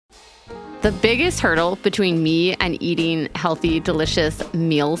The biggest hurdle between me and eating healthy, delicious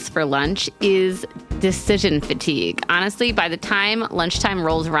meals for lunch is decision fatigue. Honestly, by the time lunchtime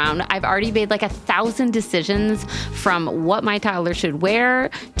rolls around, I've already made like 1,000 decisions, from what my toddler should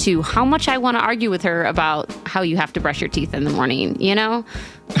wear to how much I want to argue with her about how you have to brush your teeth in the morning, you know?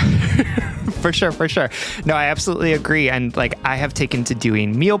 For sure. No, I absolutely agree. And like, I have taken to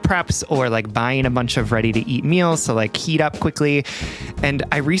doing meal preps or like buying a bunch of ready to eat meals to like heat up quickly. And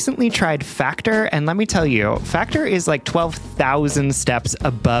I recently tried Factor. And let me tell you, Factor is like 12,000 steps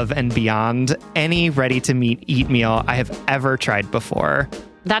above and beyond any ready to eat meal I have ever tried before.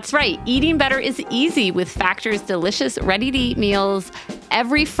 That's right. Eating better is easy with Factor's delicious, ready-to-eat meals.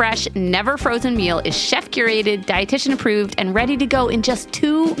 Every fresh, never frozen meal is chef-curated, dietitian-approved, and ready to go in just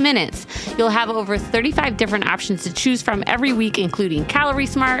 2 minutes. You'll have over 35 different options to choose from every week, including Calorie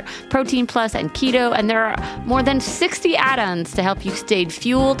Smart, Protein Plus, and Keto. And there are more than 60 add-ons to help you stay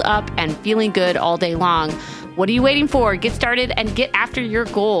fueled up and feeling good all day long. What are you waiting for? Get started and get after your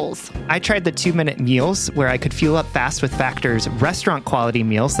goals. I tried the 2-minute meals where I could fuel up fast with Factor's restaurant quality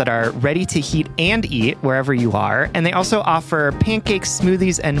meals that are ready to heat and eat wherever you are. And they also offer pancakes,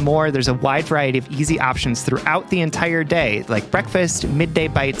 smoothies, and more. There's a wide variety of easy options throughout the entire day, like breakfast, midday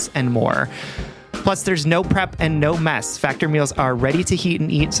bites, and more. Plus, there's no prep and no mess. Factor meals are ready to heat and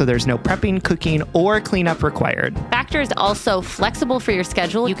eat, so there's no prepping, cooking, or cleanup required. Factor is also flexible for your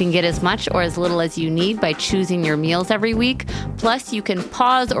schedule. You can get as much or as little as you need by choosing your meals every week. Plus, you can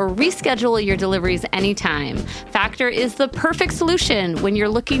pause or reschedule your deliveries anytime. Factor is the perfect solution when you're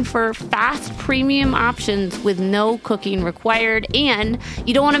looking for fast, premium options with no cooking required, and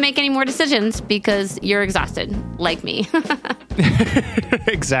you don't want to make any more decisions because you're exhausted, like me.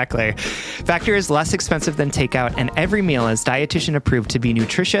 Exactly. Factor is less expensive than takeout, and every meal is dietitian approved to be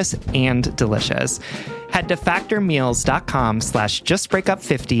nutritious and delicious. Head to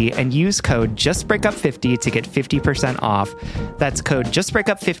factormeals.com/justbreakup50 and use code justbreakup50 to get 50% off. That's code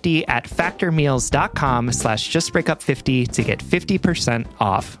justbreakup50 at factormeals.com/justbreakup50 to get 50%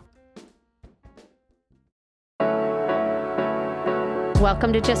 off.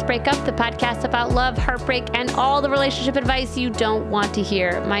 Welcome to Just Break Up, the podcast about love, heartbreak, and all the relationship advice you don't want to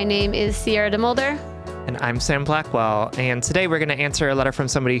hear. My name is Sierra DeMulder. And I'm Sam Blackwell. And today we're going to answer a letter from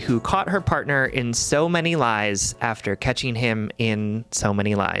somebody who caught her partner in so many lies after catching him in so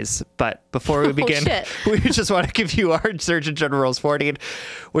many lies. But before we begin, we just want to give you our Surgeon General's warning,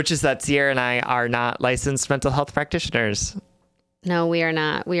 which is that Sierra and I are not licensed mental health practitioners. No, we are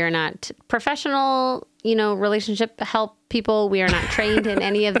not. We are not professional, relationship help people. We are not trained in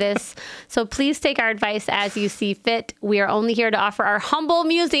any of this. So please take our advice as you see fit. We are only here to offer our humble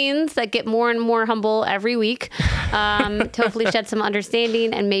musings that get more and more humble every week, to hopefully shed some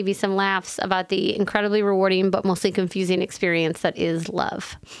understanding and maybe some laughs about the incredibly rewarding but mostly confusing experience that is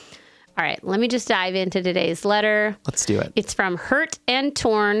love. All right, let me just dive into today's letter. Let's do it. It's from Hurt and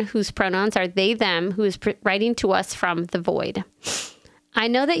Torn, whose pronouns are they, them, who is writing to us from the void. I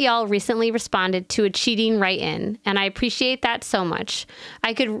know that y'all recently responded to a cheating write-in, and I appreciate that so much.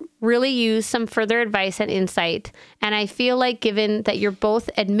 I could really use some further advice and insight, and I feel like given that you're both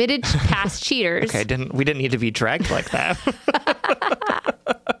admitted past cheaters... Okay, we didn't need to be dragged like that.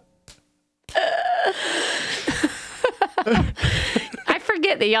 I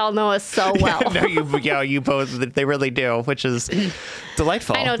forget that y'all know us so well. You both, they really do, which is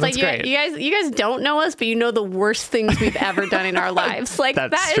delightful. I know, it's That's like great. you guys don't know us, but you know the worst things we've ever done in our lives. Like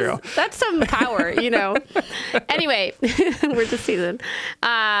That's true. That's some power, Anyway, we're just teasing.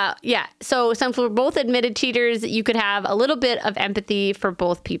 So since we're both admitted cheaters, you could have a little bit of empathy for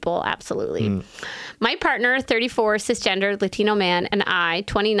both people. Absolutely. My partner, 34, cisgender Latino man, and I,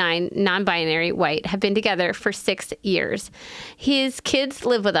 29, non-binary white, have been together for 6 years. His kids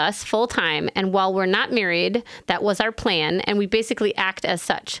live with us full time, and while we're not married, that was our plan, and we basically act as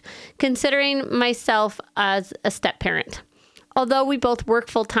such, considering myself as a step parent. Although we both work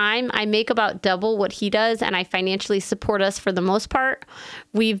full time, I make about double what he does, and I financially support us for the most part.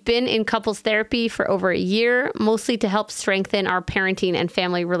 We've been in couples therapy for over a year, mostly to help strengthen our parenting and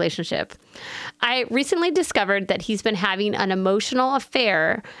family relationship. I recently discovered that he's been having an emotional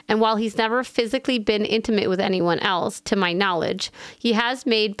affair, and while he's never physically been intimate with anyone else, to my knowledge, he has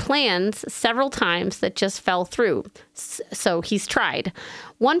made plans several times that just fell through. So he's tried.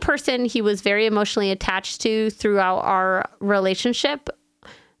 One person he was very emotionally attached to throughout our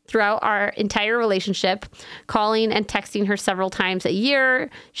entire relationship, calling and texting her several times a year,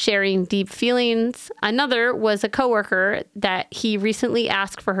 sharing deep feelings. Another was a coworker that he recently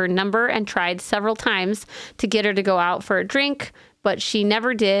asked for her number and tried several times to get her to go out for a drink, but she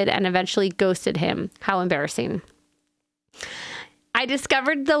never did and eventually ghosted him. How embarrassing. I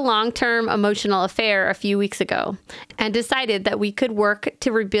discovered the long-term emotional affair a few weeks ago and decided that we could work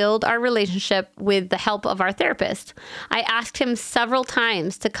to rebuild our relationship with the help of our therapist. I asked him several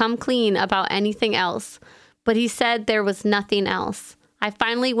times to come clean about anything else, but he said there was nothing else. I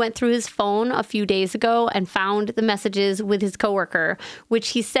finally went through his phone a few days ago and found the messages with his coworker, which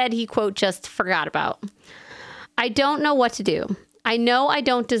he said he, quote, just forgot about. I don't know what to do. I know I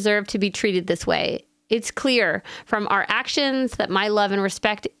don't deserve to be treated this way. It's clear from our actions that my love and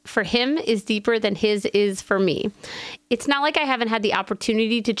respect for him is deeper than his is for me. It's not like I haven't had the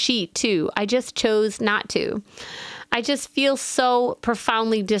opportunity to cheat, too. I just chose not to. I just feel so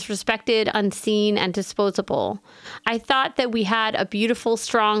profoundly disrespected, unseen, and disposable. I thought that we had a beautiful,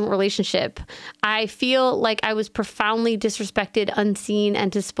 strong relationship. I feel like I was profoundly disrespected, unseen,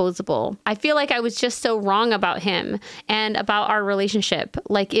 and disposable. I feel like I was just so wrong about him and about our relationship,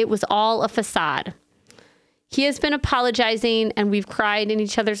 like it was all a facade. He has been apologizing and we've cried in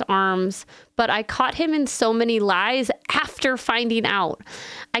each other's arms, but I caught him in so many lies after finding out.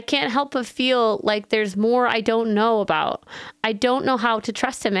 I can't help but feel like there's more I don't know about. I don't know how to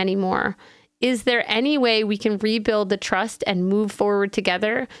trust him anymore. Is there any way we can rebuild the trust and move forward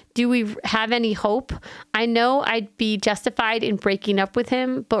together? Do we have any hope? I know I'd be justified in breaking up with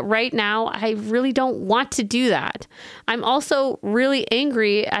him, but right now I really don't want to do that. I'm also really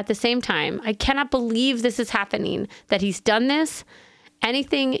angry at the same time. I cannot believe this is happening, that he's done this.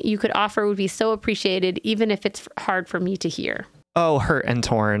 Anything you could offer would be so appreciated, even if it's hard for me to hear. Oh, hurt and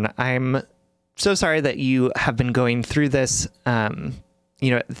torn. I'm so sorry that you have been going through this.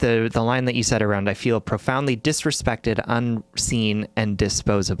 The line that you said around, I feel profoundly disrespected, unseen, and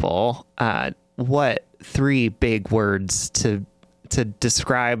disposable. What three big words to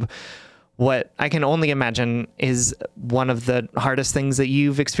describe what I can only imagine is one of the hardest things that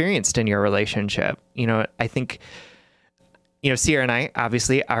you've experienced in your relationship. I think, Sierra and I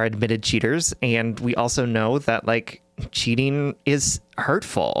obviously are admitted cheaters, and we also know that cheating is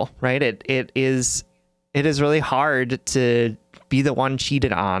hurtful, right? It is really hard to be the one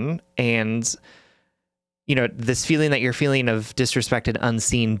cheated on. And, this feeling that you're feeling of disrespected,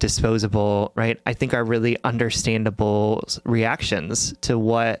 unseen, disposable, right? I think are really understandable reactions to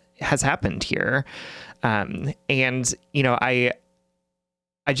what has happened here. I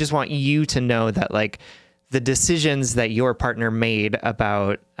just want you to know that the decisions that your partner made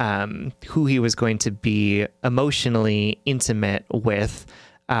about who he was going to be emotionally intimate with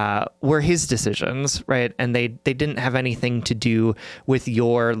were his decisions, right? And they didn't have anything to do with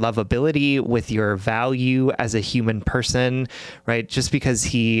your lovability, with your value as a human person, right? Just because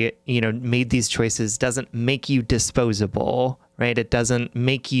he, made these choices doesn't make you disposable, right? It doesn't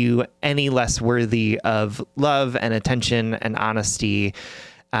make you any less worthy of love and attention and honesty.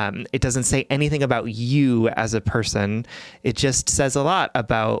 It doesn't say anything about you as a person. It just says a lot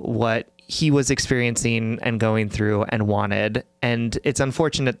about what he was experiencing and going through and wanted. And it's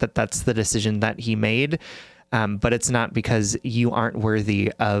unfortunate that that's the decision that he made. But it's not because you aren't worthy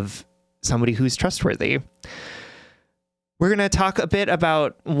of somebody who's trustworthy. We're going to talk a bit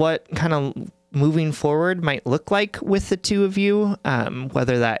about what kind of moving forward might look like with the two of you,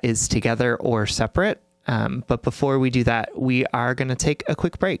 whether that is together or separate. But before we do that, we are going to take a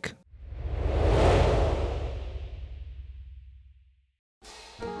quick break.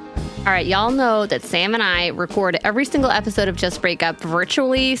 All right, y'all know that Sam and I record every single episode of Just Break Up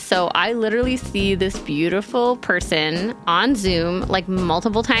virtually, so I literally see this beautiful person on Zoom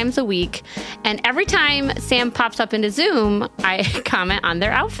multiple times a week, and every time Sam pops up into Zoom, I comment on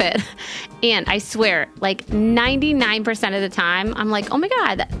their outfit. And I swear, 99% of the time, I'm like, oh my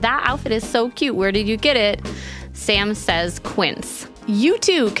God, that outfit is so cute. Where did you get it? Sam says Quince. You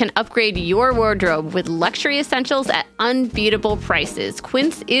too can upgrade your wardrobe with luxury essentials at unbeatable prices.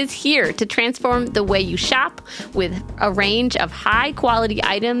 Quince is here to transform the way you shop with a range of high-quality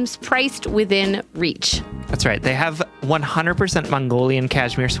items priced within reach. That's right. They have 100% Mongolian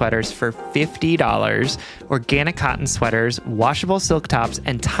cashmere sweaters for $50, organic cotton sweaters, washable silk tops,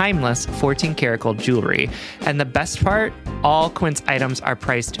 and timeless 14-karat gold jewelry. And the best part, all Quince items are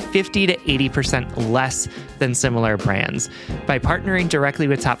priced 50 to 80% less than similar brands. By partnering directly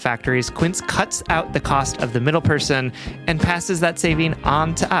with top factories, Quince cuts out the cost of the middle person and passes that saving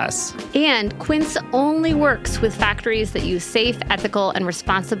on to us. And Quince only works with factories that use safe, ethical, and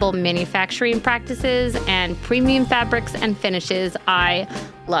responsible manufacturing practices and premium fabrics and finishes. I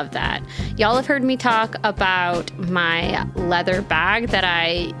love that. Y'all have heard me talk about my leather bag that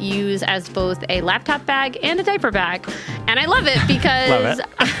I use as both a laptop bag and a diaper bag. And I love it because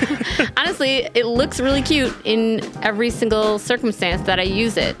honestly, it looks really cute in every single circumstance that I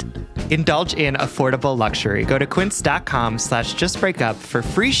use it. Indulge in affordable luxury. Go to quince.com/justbreakup for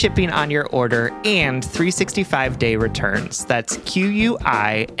free shipping on your order and 365-day returns. That's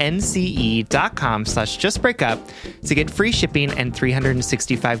QUINCE.com/justbreakup to get free shipping and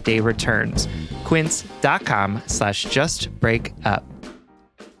 365-day returns. Quince.com/justbreakup.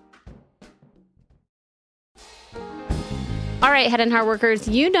 All right, Head and Heart workers,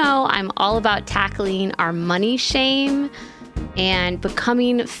 you know I'm all about tackling our money shame and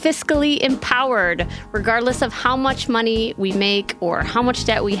becoming fiscally empowered, regardless of how much money we make or how much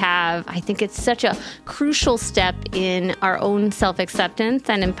debt we have. I think it's such a crucial step in our own self-acceptance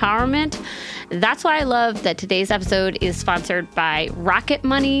and empowerment. That's why I love that today's episode is sponsored by Rocket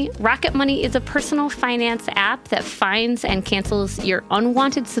Money. Rocket Money is a personal finance app that finds and cancels your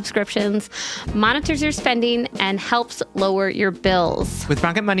unwanted subscriptions, monitors your spending, and helps lower your bills. With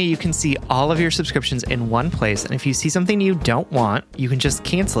Rocket Money, you can see all of your subscriptions in one place, and if you see something you don't want, you can just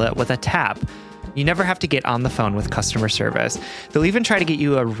cancel it with a tap. You never have to get on the phone with customer service. They'll even try to get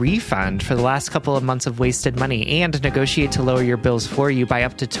you a refund for the last couple of months of wasted money and negotiate to lower your bills for you by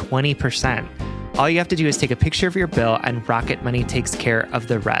up to 20%. All you have to do is take a picture of your bill, and Rocket Money takes care of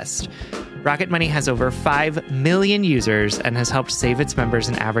the rest. Rocket Money has over 5 million users and has helped save its members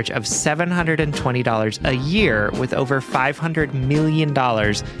an average of $720 a year with over $500 million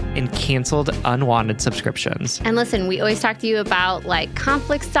in canceled unwanted subscriptions. And listen, we always talk to you about like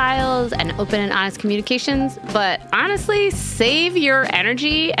conflict styles and open and honest communications, but honestly, save your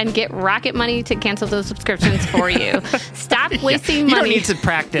energy and get Rocket Money to cancel those subscriptions for you. Stop wasting money. You don't need to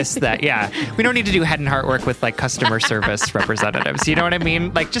practice that. Yeah. We don't need to do head and heart work with like customer service representatives. You know what I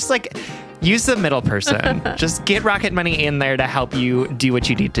mean? Like, just like use the middle person. Just get Rocket Money in there to help you do what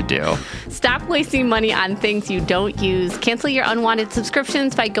you need to do. Stop wasting money on things you don't use. Cancel your unwanted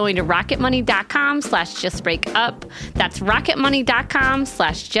subscriptions by going to rocketmoney.com/justbreakup. That's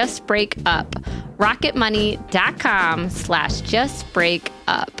rocketmoney.com/justbreakup.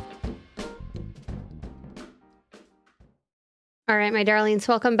 rocketmoney.com/justbreakup. All right, my darlings,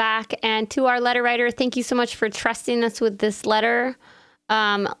 welcome back. And to our letter writer, thank you so much for trusting us with this letter.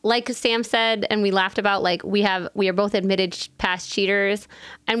 Like Sam said, and we laughed about, like, we are both admitted past cheaters,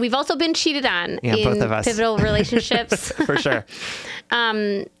 and we've also been cheated on in both of us. Pivotal relationships. For sure.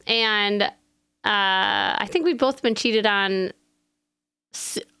 I think we've both been cheated on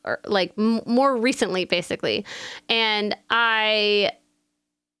like more recently, basically. And I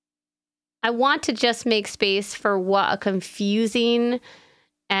want to just make space for what a confusing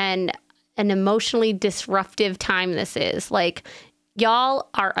and an emotionally disruptive time this is. Like, y'all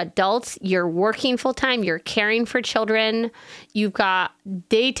are adults. You're working full time. You're caring for children. You've got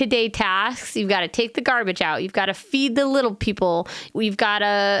day-to-day tasks. You've got to take the garbage out. You've got to feed the little people. We've got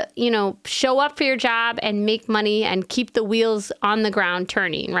to, show up for your job and make money and keep the wheels on the ground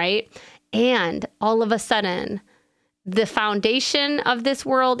turning, right? And all of a sudden, the foundation of this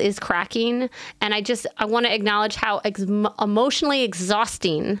world is cracking. And I want to acknowledge how emotionally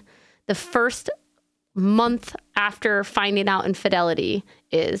exhausting the first month after finding out infidelity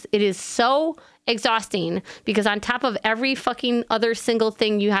is. It is so exhausting because on top of every fucking other single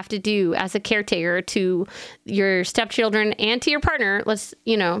thing you have to do as a caretaker to your stepchildren and to your partner,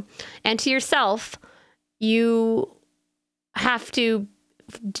 and to yourself, you have to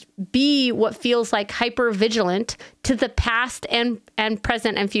be what feels like hyper vigilant to the past and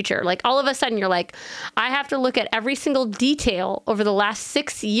present and future. Like, all of a sudden you're like, I have to look at every single detail over the last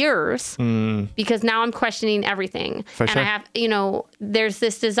 6 years because now I'm questioning everything. For sure. I have, there's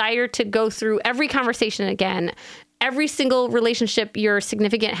this desire to go through every conversation again, every single relationship your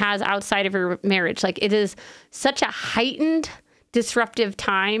significant has outside of your marriage. Like, it is such a heightened disruptive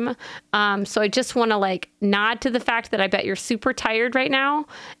time. So I just want to nod to the fact that I bet you're super tired right now.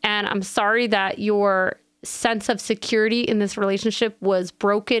 And I'm sorry that your sense of security in this relationship was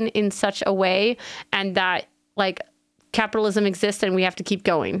broken in such a way, and that capitalism exists and we have to keep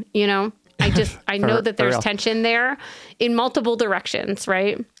going. I know that there's tension there in multiple directions,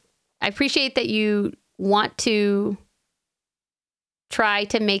 right? I appreciate that you want to try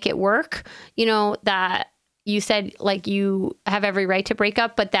to make it work, that you said you have every right to break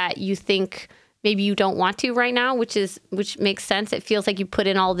up, but that you think maybe you don't want to right now, which makes sense. It feels like you put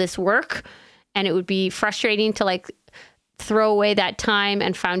in all this work, and it would be frustrating to throw away that time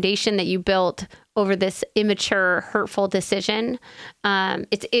and foundation that you built over this immature, hurtful decision.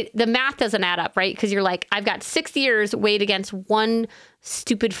 The math doesn't add up, right? Because you're like, I've got 6 years weighed against one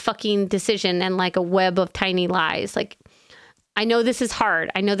stupid fucking decision and a web of tiny lies. I know this is hard.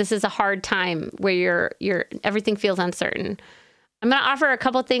 I know this is a hard time where everything feels uncertain. I'm going to offer a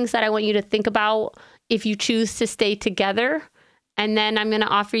couple things that I want you to think about if you choose to stay together And then I'm going to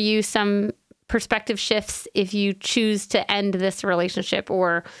offer you some perspective shifts if you choose to end this relationship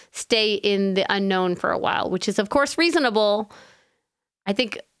or stay in the unknown for a while, which is, of course, reasonable. I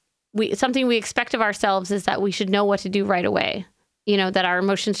think something we expect of ourselves is that we should know what to do right away. You know, that our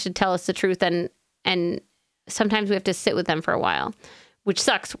emotions should tell us the truth, and sometimes we have to sit with them for a while, which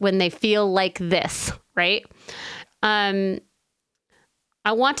sucks when they feel like this, right? I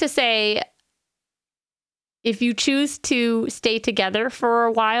want to say, if you choose to stay together for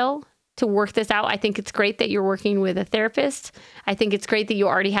a while to work this out, I think it's great that you're working with a therapist. I think it's great that you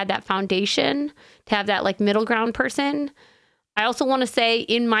already had that foundation to have that like middle ground person. I also want to say,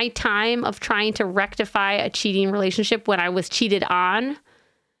 in my time of trying to rectify a cheating relationship when I was cheated on,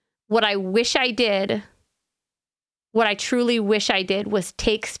 what I truly wish I did was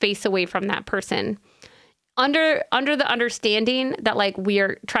take space away from that person. Under the understanding that like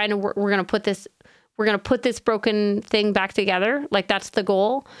we're going to put this broken thing back together. Like that's the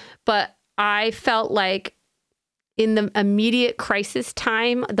goal. But I felt like in the immediate crisis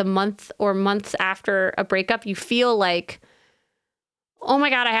time, the month or months after a breakup, you feel like, oh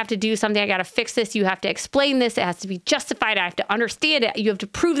my God, I have to do something. I got to fix this. You have to explain this. It has to be justified. I have to understand it. You have to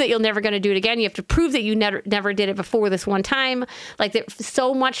prove that you're never going to do it again. You have to prove that you never did it before this one time. Like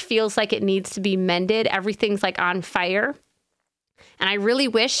so much feels like it needs to be mended. Everything's like on fire. And I really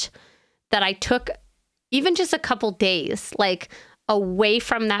wish that I took even just a couple days, like away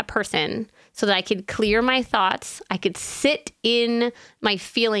from that person so that I could clear my thoughts. I could sit in my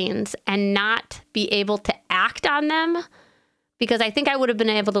feelings and not be able to act on them, because I think I would have been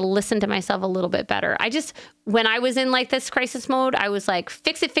able to listen to myself a little bit better. When I was in like this crisis mode, I was like,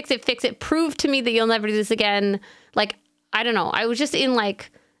 fix it. Prove to me that you'll never do this again. Like, I don't know. I was just in like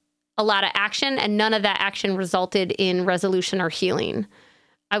a lot of action, and none of that action resulted in resolution or healing.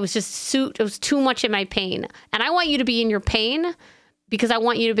 I was just it was too much in my pain. And I want you to be in your pain because I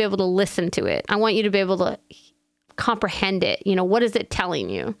want you to be able to listen to it. I want you to be able to comprehend it. You know, what is it telling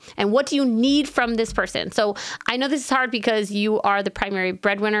you? And what do you need from this person? So I know this is hard because you are the primary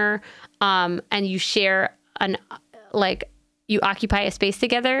breadwinner, and you share you occupy a space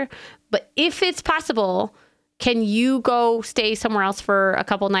together. But if it's possible, can you go stay somewhere else for a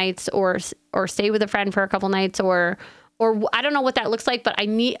couple nights or stay with a friend for a couple nights or I don't know what that looks like, but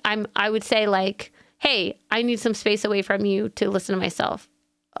I would say like, hey, I need some space away from you to listen to myself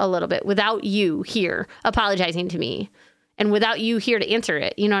a little bit without you here apologizing to me and without you here to answer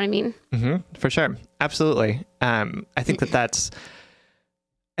it. You know what I mean? Mm-hmm, for sure. Absolutely. I think that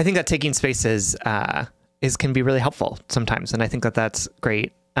taking spaces can be really helpful sometimes. And I think that that's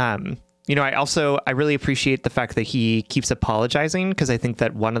great. I really appreciate the fact that he keeps apologizing, because I think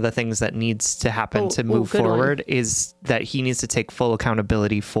that one of the things that needs to happen to move forward is that he needs to take full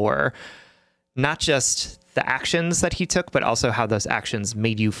accountability for not just the actions that he took, but also how those actions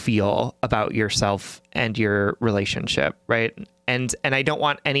made you feel about yourself and your relationship, right? And I don't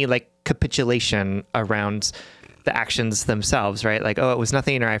want any like capitulation around the actions themselves, right? Like, oh, it was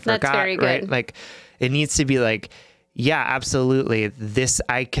nothing, or I forgot. That's very good. Right? Like, it needs to be like, yeah, absolutely.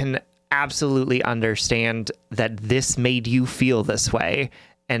 I can absolutely understand that this made you feel this way,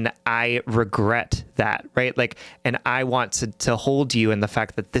 and I regret that, right? Like, and I want to hold you in the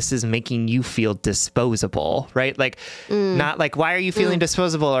fact that this is making you feel disposable, right? Like, not like, why are you feeling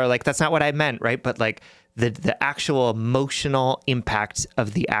disposable? Or like, that's not what I meant, right? But like the actual emotional impact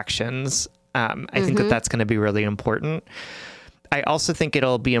of the actions. I think that that's going to be really important. I also think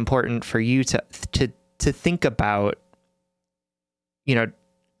it'll be important for you to think about, you know,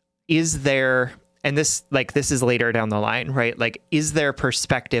 is there, and this is later down the line, right? Like, is there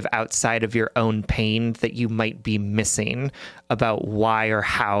perspective outside of your own pain that you might be missing about why or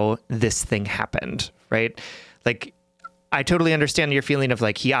how this thing happened, right? Like, I totally understand your feeling of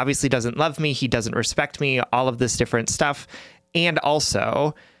like, he obviously doesn't love me, he doesn't respect me, all of this different stuff. And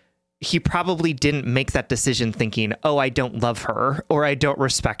also, he probably didn't make that decision thinking, oh, I don't love her or I don't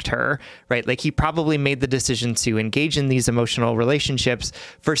respect her, right? Like, he probably made the decision to engage in these emotional relationships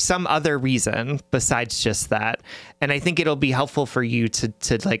for some other reason besides just that. And I think it'll be helpful for you to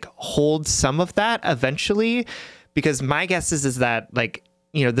like hold some of that eventually, because my guess is that, like,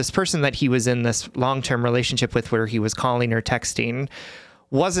 you know, this person that he was in this long-term relationship with, where he was calling or texting,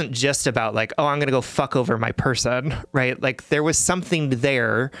 wasn't just about like, oh, I'm going to go fuck over my person, right? Like, there was something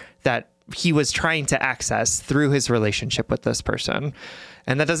there that he was trying to access through his relationship with this person.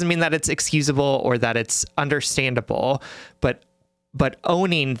 And that doesn't mean that it's excusable or that it's understandable, but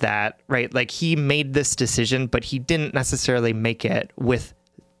owning that, right? Like, he made this decision, but he didn't necessarily make it with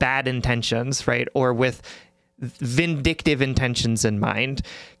bad intentions, right? Or with vindictive intentions in mind,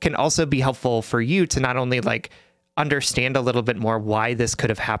 can also be helpful for you to not only like understand a little bit more why this could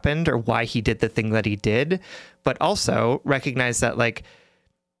have happened or why he did the thing that he did, but also recognize that like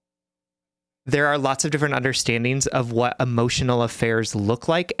there are lots of different understandings of what emotional affairs look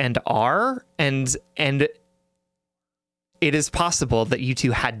like and are, and it is possible that you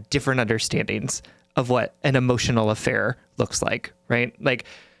two had different understandings of what an emotional affair looks like, right? Like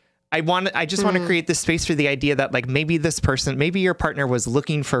I just want to create this space for the idea that like maybe your partner was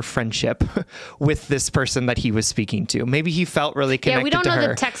looking for friendship with this person that he was speaking to. Maybe he felt really connected to her. Yeah, we don't know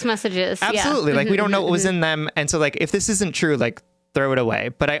the text messages. Absolutely. Yeah. Like we don't know what was in them. And so like if this isn't true, like throw it away.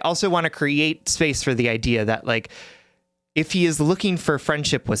 But I also want to create space for the idea that like if he is looking for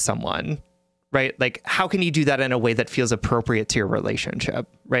friendship with someone, right? Like, how can you do that in a way that feels appropriate to your relationship,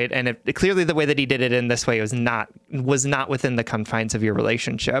 right? And clearly the way that he did it in this way was not within the confines of your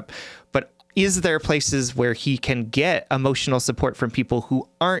relationship. But is there places where he can get emotional support from people who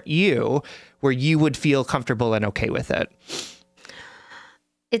aren't you, where you would feel comfortable and okay with it?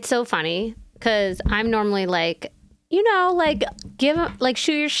 It's so funny because I'm normally like, like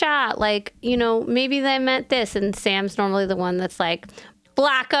shoot your shot. Like, maybe they meant this. And Sam's normally the one that's like,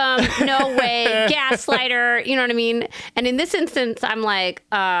 block them, no way, gaslighter, you know what I mean? And in this instance, I'm like,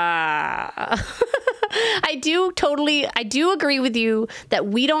 I do agree with you that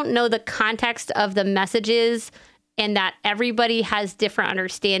we don't know the context of the messages and that everybody has different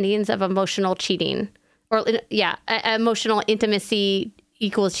understandings of emotional cheating emotional intimacy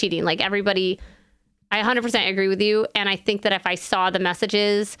equals cheating. Like everybody, I 100% agree with you. And I think that if I saw the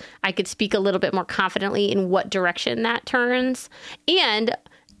messages, I could speak a little bit more confidently in what direction that turns. And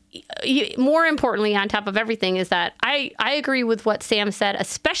more importantly, on top of everything, is that I agree with what Sam said,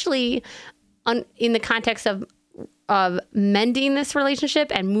 especially in the context of mending this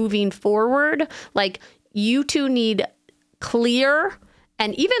relationship and moving forward. Like you two need clear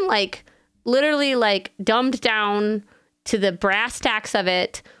and even like literally like dumbed down to the brass tacks of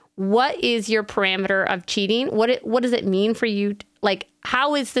it. What is your parameter of cheating? What does it mean for you? Like,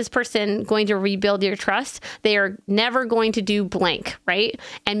 how is this person going to rebuild your trust? They are never going to do blank, right?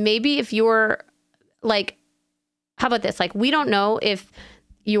 And maybe if you're like, how about this? Like, we don't know if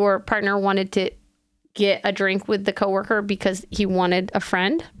your partner wanted to get a drink with the coworker because he wanted a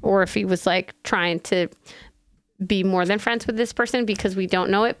friend, or if he was like trying to be more than friends with this person, because we don't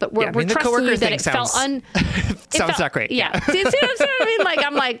know it, but we're trusting you that it felt sounds not great. Yeah. See what I mean? Like,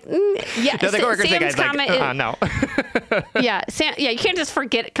 I'm like, yeah. No, the coworker thing, Sam's comment like, no. Yeah. Sam, yeah. You can't just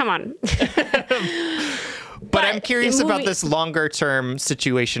forget it. Come on. But I'm curious about this longer term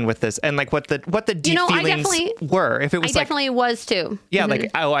situation with this and like what the deep feelings were. If it was I definitely was too. Yeah. Like,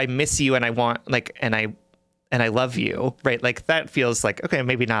 oh, I miss you and I want like, and I love you. Right. Like that feels like, okay,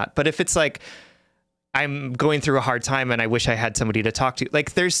 maybe not. But if it's like, I'm going through a hard time and I wish I had somebody to talk to.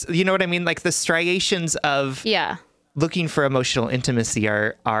 Like there's, you know what I mean? Like the striations of looking for emotional intimacy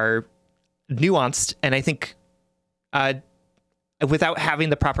are nuanced. And I think without having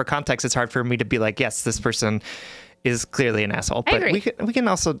the proper context, it's hard for me to be like, yes, this person is clearly an asshole. But we can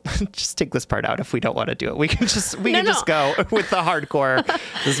also just take this part out if we don't want to do it. We can just go with the hardcore.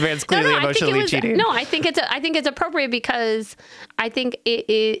 This man's clearly emotionally cheating. No, I think it's appropriate because I think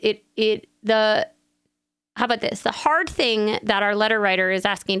how about this? The hard thing that our letter writer is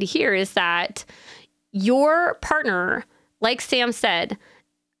asking to hear is that your partner, like Sam said,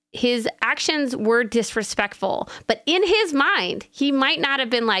 his actions were disrespectful, but in his mind, he might not have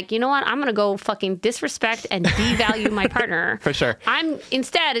been like, you know what? I'm going to go fucking disrespect and devalue my partner. For sure.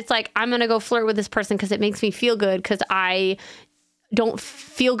 Instead, it's like, I'm going to go flirt with this person because it makes me feel good because I don't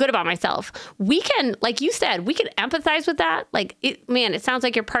feel good about myself. We can, like you said, we can empathize with that. Like, it sounds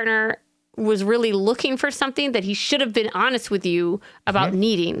like your partner was really looking for something that he should have been honest with you about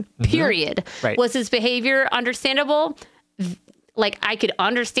needing, period. Right. Was his behavior understandable? Like, I could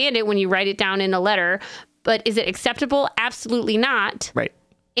understand it when you write it down in a letter, but is it acceptable? Absolutely not. Right.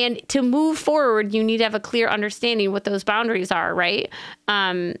 And to move forward, you need to have a clear understanding what those boundaries are, right?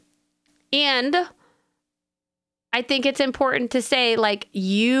 And I think it's important to say, like,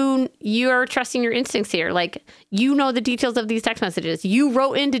 you are trusting your instincts here. Like, you know the details of these text messages. You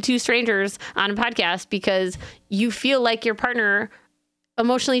wrote into two strangers on a podcast because you feel like your partner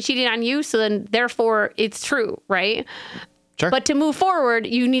emotionally cheated on you. So then, therefore, it's true, right? Sure. But to move forward,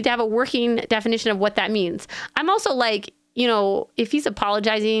 you need to have a working definition of what that means. I'm also like, if he's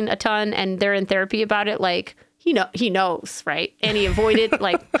apologizing a ton and they're in therapy about it, like, he knows, right? And he avoided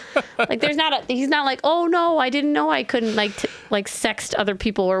like he's not like, oh no, I didn't know I couldn't sext other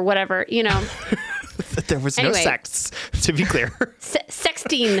people or whatever, There was no sex, to be clear.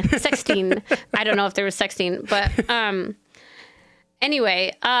 Sexting. I don't know if there was sexting, but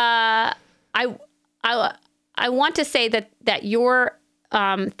anyway, I I want to say that your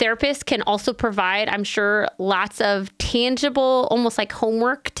therapist can also provide, I'm sure, lots of tangible, almost like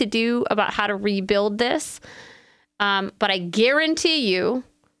homework to do about how to rebuild this. But I guarantee you,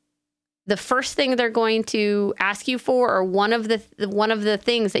 the first thing they're going to ask you for, or one of the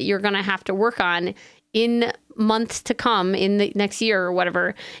things that you're going to have to work on in months to come, in the next year or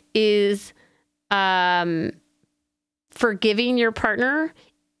whatever, is forgiving your partner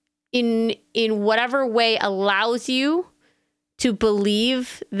in whatever way allows you to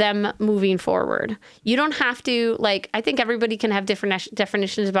believe them moving forward. You don't have to, like, I think everybody can have different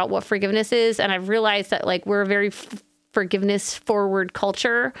definitions about what forgiveness is. And I've realized that, like, we're a very forgiveness forward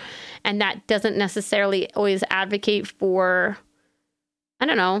culture, and that doesn't necessarily always advocate for, I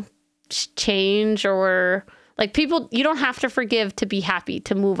don't know, change, or like, people, you don't have to forgive to be happy,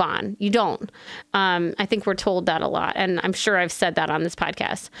 to move on. You don't. I think we're told that a lot, and I'm sure I've said that on this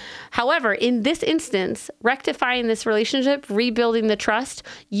podcast. However, in this instance, rectifying this relationship, rebuilding the trust,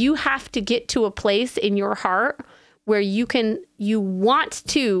 you have to get to a place in your heart where you want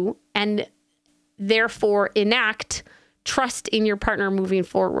to, and therefore enact trust in your partner moving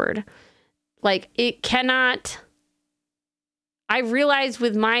forward. Like, it cannot, I realized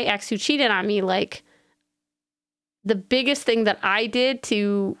with my ex who cheated on me, like, the biggest thing that I did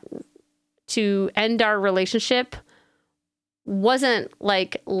to end our relationship wasn't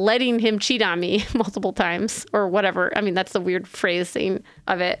like letting him cheat on me multiple times or whatever. I mean, that's the weird phrasing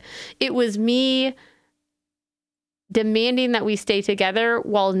of it. It was me demanding that we stay together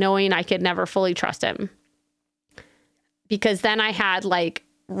while knowing I could never fully trust him. Because then I had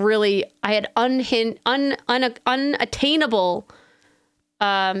unattainable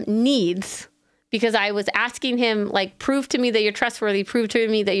needs, because I was asking him, like, prove to me that you're trustworthy, prove to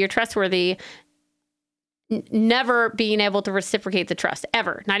me that you're trustworthy, never being able to reciprocate the trust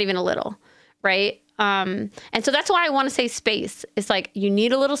ever, not even a little. Right. And so that's why I want to say space. It's like, you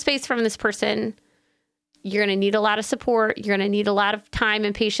need a little space from this person. You're going to need a lot of support. You're going to need a lot of time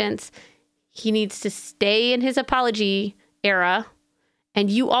and patience. He needs to stay in his apology era. And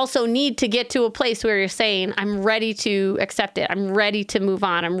you also need to get to a place where you're saying, I'm ready to accept it. I'm ready to move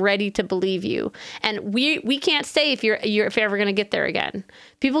on. I'm ready to believe you. And we can't say if you're ever going to get there again.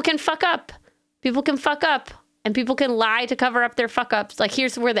 People can fuck up. People can fuck up, and people can lie to cover up their fuck ups. Like,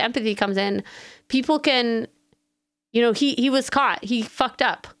 here's where the empathy comes in. People can, he was caught. He fucked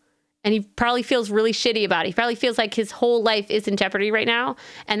up. And he probably feels really shitty about it. He probably feels like his whole life is in jeopardy right now.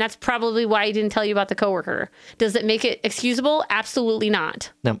 And that's probably why he didn't tell you about the coworker. Does it make it excusable? Absolutely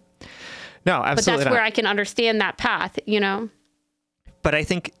not. No, absolutely. But that's where I can understand that path, But I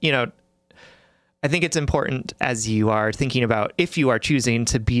think, I think it's important, as you are thinking about, if you are choosing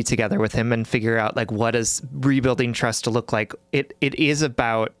to be together with him and figure out, like, what does rebuilding trust to look like? It is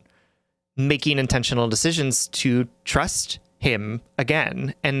about making intentional decisions to trust him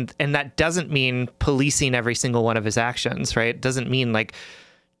again. And that doesn't mean policing every single one of his actions, right? It doesn't mean like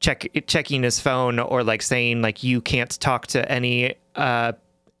checking his phone, or like saying like, you can't talk to any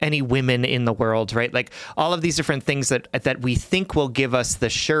women in the world, right? Like, all of these different things that we think will give us the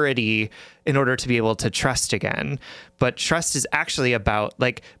surety in order to be able to trust again. But trust is actually about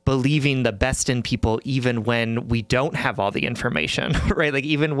like believing the best in people, even when we don't have all the information, right? Like,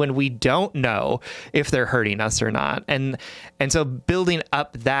 even when we don't know if they're hurting us or not. And so building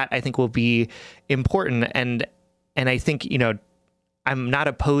up that, I think, will be important. And I think, I'm not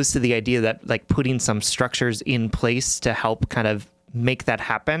opposed to the idea that like putting some structures in place to help kind of make that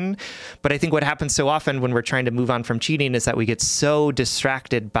happen. But I think what happens so often when we're trying to move on from cheating is that we get so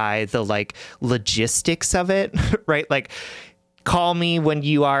distracted by the like logistics of it, right? Like, call me when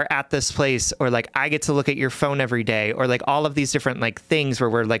you are at this place, or like, I get to look at your phone every day, or like all of these different like things where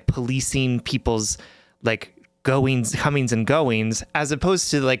we're like policing people's like comings and goings, as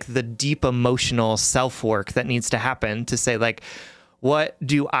opposed to like the deep emotional self-work that needs to happen to say like, what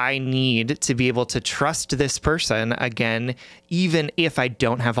do I need to be able to trust this person again, even if I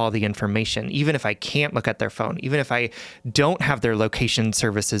don't have all the information, even if I can't look at their phone, even if I don't have their location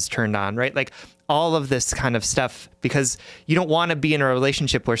services turned on, right? Like, all of this kind of stuff, because you don't want to be in a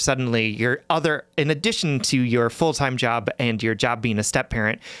relationship where suddenly in addition to your full-time job and your job being a step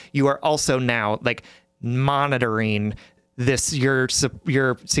parent, you are also now like monitoring your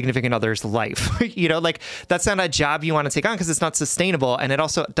significant other's life. Like, that's not a job you want to take on, because it's not sustainable, and it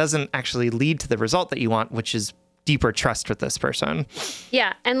also doesn't actually lead to the result that you want, which is deeper trust with this person.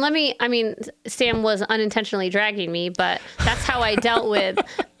 Yeah. And Sam was unintentionally dragging me, but that's how I dealt with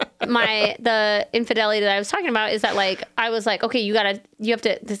the infidelity that I was talking about is that like I was like, okay, you have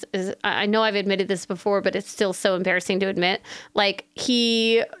to. This is, I know I've admitted this before, but it's still so embarrassing to admit. Like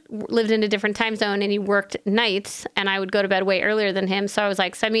he lived in a different time zone and he worked nights, and I would go to bed way earlier than him. So I was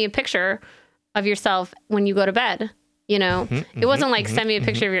like, send me a picture of yourself when you go to bed. You know, it wasn't like send me a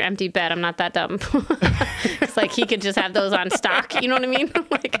picture of your empty bed. I'm not that dumb. It's like he could just have those on stock. You know what I mean?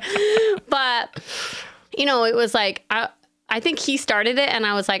 Like, but you know, it was like I think he started it, and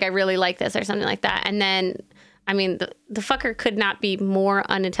I was like, I really like this or something like that. And then, I mean, the fucker could not be more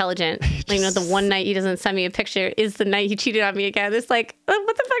unintelligent. Like, you know, the one night he doesn't send me a picture is the night he cheated on me again. It's like,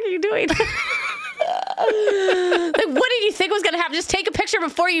 what the fuck are you doing? Like, what did you think was going to happen? Just take a picture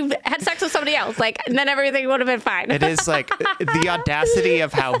before you had sex with somebody else. Like, and then everything would have been fine. It is like the audacity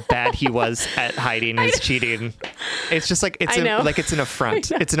of how bad he was at hiding his cheating. It's just like, it's an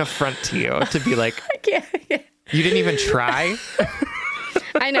affront. It's an affront to you to be like, yeah. You didn't even try.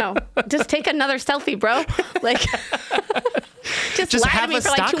 I know. Just take another selfie, bro. Like, just lie have to me a for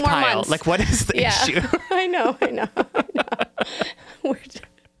like 2 more stockpile. months. Like, what is the issue? I know.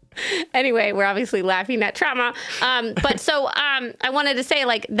 Anyway, we're obviously laughing at trauma. But so I wanted to say,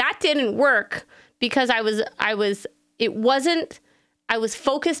 like, that didn't work because I was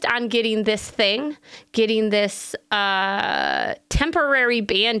focused on getting this temporary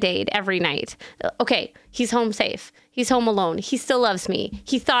Band-Aid every night. Okay, he's home safe. He's home alone. He still loves me.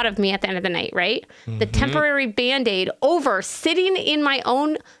 He thought of me at the end of the night, right? Mm-hmm. The temporary Band-Aid over sitting in my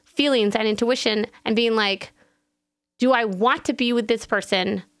own feelings and intuition and being like, do I want to be with this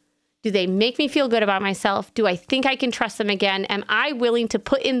person? Do they make me feel good about myself? Do I think I can trust them again? Am I willing to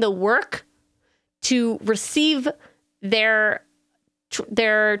put in the work to receive their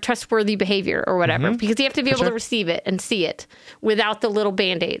trustworthy behavior or whatever, because you have to be able to receive it and see it without the little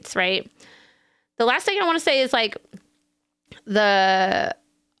Band-Aids, right? The last thing I want to say is like I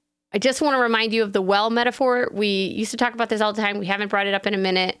just want to remind you of the well metaphor. We used to talk about this all the time. We haven't brought it up in a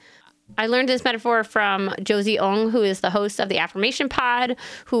minute. I learned this metaphor from Josie Ong, who is the host of the Affirmation Pod,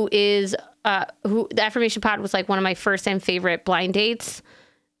 who the Affirmation Pod was like one of my first and favorite blind dates.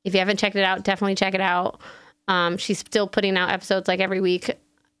 If you haven't checked it out, definitely check it out. She's still putting out episodes like every week.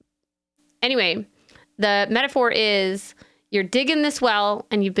 Anyway, the metaphor is you're digging this well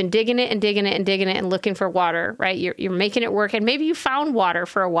and you've been digging it and digging it and digging it and looking for water, right? You're making it work, and maybe you found water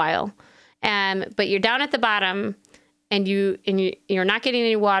for a while, but you're down at the bottom and you're not getting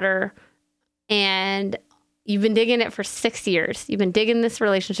any water, and you've been digging it for 6 years. You've been digging this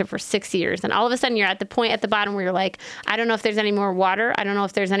relationship for 6 years. And all of a sudden you're at the point at the bottom where you're like, I don't know if there's any more water. I don't know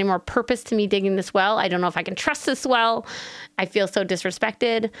if there's any more purpose to me digging this well. I don't know if I can trust this well. I feel so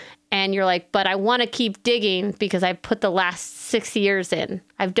disrespected. And you're like, but I want to keep digging because I put the last 6 years in.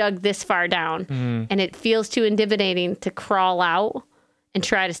 I've dug this far down. And it feels too intimidating to crawl out and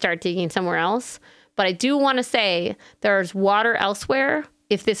try to start digging somewhere else. But I do want to say there's water elsewhere.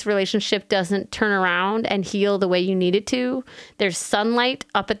 If this relationship doesn't turn around and heal the way you need it to, there's sunlight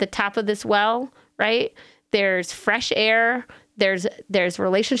up at the top of this well, right? There's fresh air. There's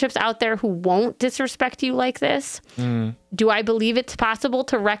relationships out there who won't disrespect you like this. Do I believe it's possible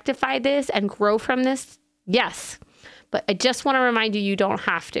to rectify this and grow from this? Yes. But I just want to remind you don't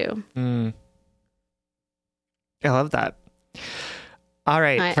have to. I love that. All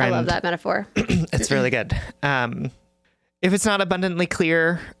right, friend. I love that metaphor. It's really good. If it's not abundantly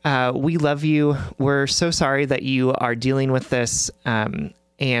clear, we love you. We're so sorry that you are dealing with this.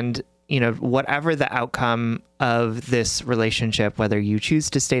 And, you know, whatever the outcome of this relationship, whether you choose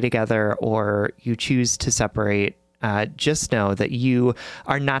to stay together or you choose to separate, just know that you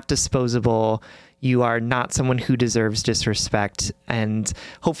are not disposable. You are not someone who deserves disrespect. And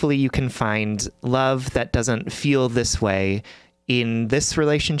hopefully you can find love that doesn't feel this way in this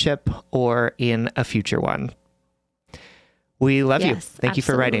relationship or in a future one. We love you. Thank you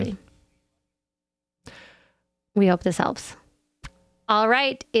for writing. We hope this helps. All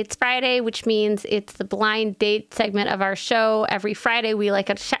right. It's Friday, which means it's the blind date segment of our show. Every Friday, we like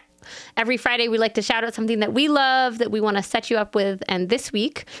to shout out something that we love, that we want to set you up with. And this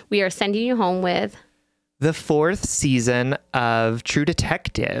week, we are sending you home with the 4th season of True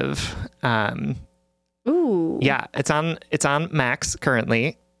Detective. Ooh. Yeah, it's on Max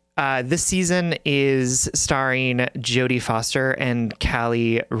currently. This season is starring Jodie Foster and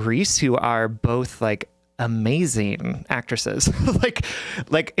Callie Reese, who are both like amazing actresses.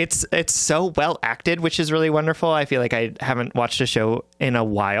 like it's so well acted, which is really wonderful. I feel like I haven't watched a show in a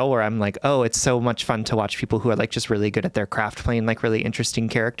while where I'm like, oh, it's so much fun to watch people who are like just really good at their craft, playing like really interesting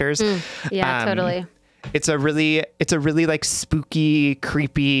characters. Yeah, totally. It's a really like spooky,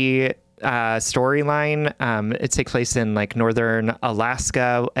 creepy storyline. It takes place in like northern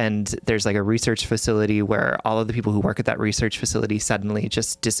Alaska, and there's like a research facility where all of the people who work at that research facility suddenly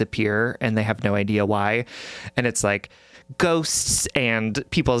just disappear and they have no idea why. And it's like ghosts and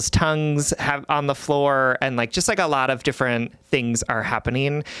people's tongues have on the floor, and like just like a lot of different things are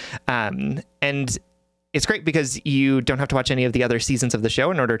happening. And it's great because you don't have to watch any of the other seasons of the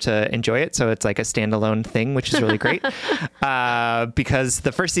show in order to enjoy it. So it's like a standalone thing, which is really great. Because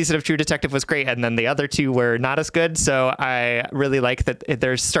the first season of True Detective was great, and then the other two were not as good. So I really like that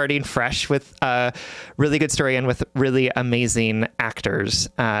they're starting fresh with a really good story and with really amazing actors.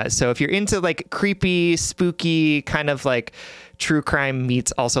 So if you're into like creepy, spooky, kind of like true crime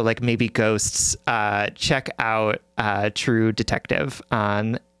meets also like maybe ghosts, check out True Detective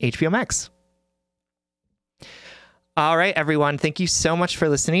on HBO Max. All right, everyone. Thank you so much for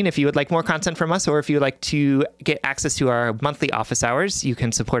listening. If you would like more content from us, or if you would like to get access to our monthly office hours, you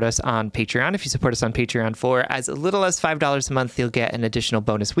can support us on Patreon. If you support us on Patreon for as little as $5 a month, you'll get an additional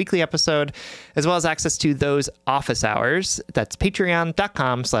bonus weekly episode, as well as access to those office hours. That's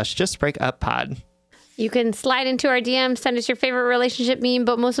patreon.com/justbreakuppod. You can slide into our DM, send us your favorite relationship meme,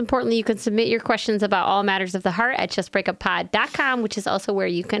 but most importantly, you can submit your questions about all matters of the heart at justbreakuppod.com, which is also where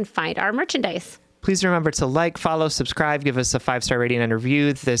you can find our merchandise. Please remember to like, follow, subscribe, give us a 5-star rating and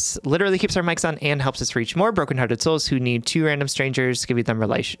review. This literally keeps our mics on and helps us reach more brokenhearted souls who need two random strangers giving them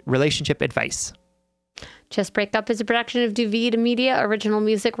relationship advice. Just Break Up is a production of Duvida Media, original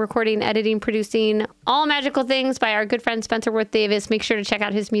music, recording, editing, producing, all magical things by our good friend Spencer Worth Davis. Make sure to check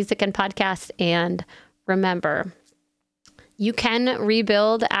out his music and podcast. And remember, you can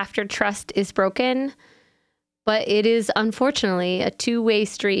rebuild after trust is broken, but it is unfortunately a two-way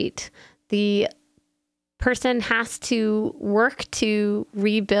street. The person has to work to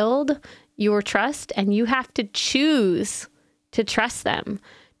rebuild your trust, and you have to choose to trust them.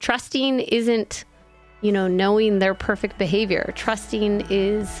 Trusting isn't, knowing their perfect behavior. Trusting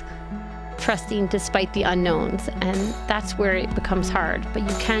is trusting despite the unknowns, and that's where it becomes hard, but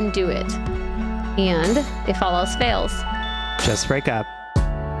you can do it. And if all else fails, just break up.